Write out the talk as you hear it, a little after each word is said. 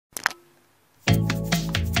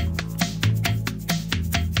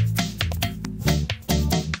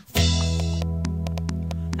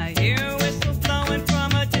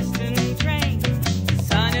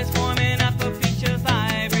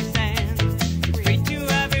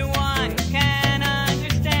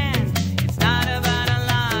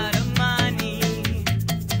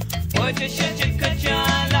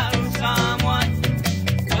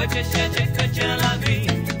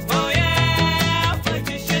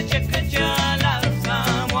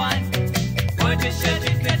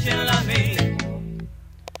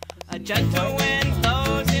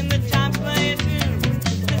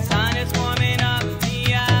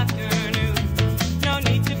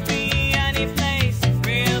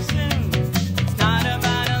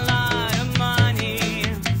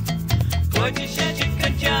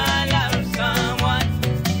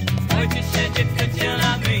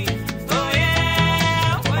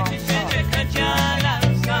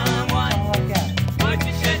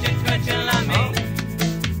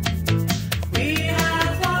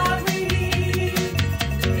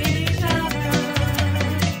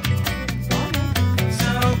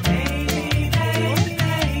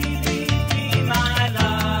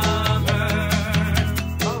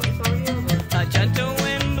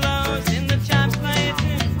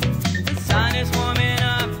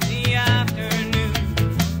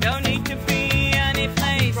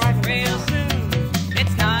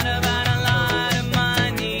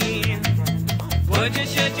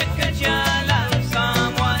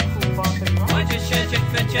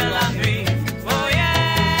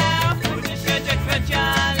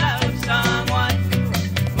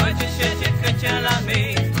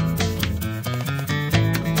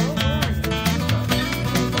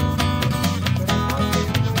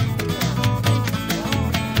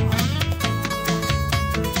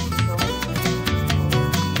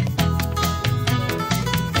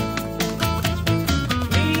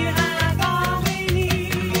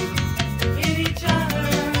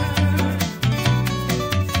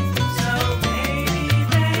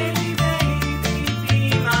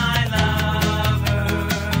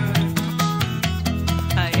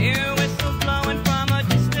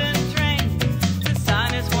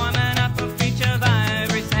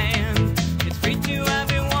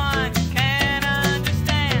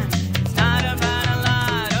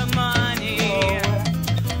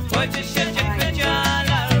Would you should you could you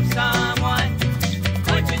love someone?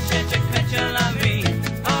 Would you should you could you love me?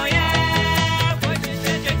 Oh yeah. Would you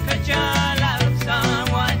should you could you love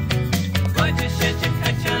someone? Would you should you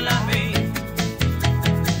could you love me?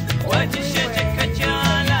 Would you should you could you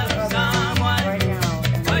love someone?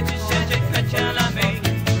 Would you should you could you love me?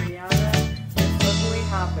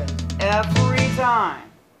 Every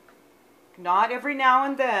time. Not every now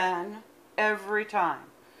and then, every time.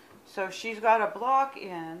 So she's got a block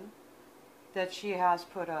in that she has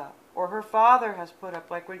put up, or her father has put up,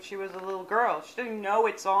 like when she was a little girl. She didn't know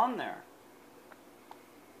it's on there.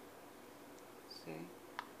 See?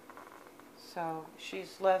 So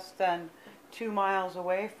she's less than 2 miles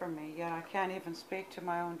away from me, yet I can't even speak to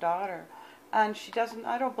my own daughter. And she doesn't,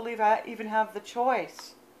 I don't believe I even have the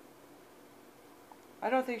choice. I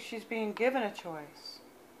don't think she's being given a choice.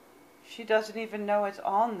 She doesn't even know it's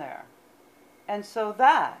on there. And so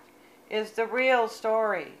that is the real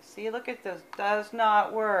story. See, look at this. Does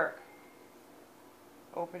not work.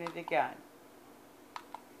 Open it again.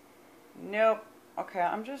 Nope. Okay,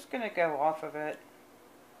 I'm just going to go off of it.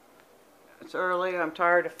 It's early. I'm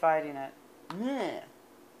tired of fighting it. Blech.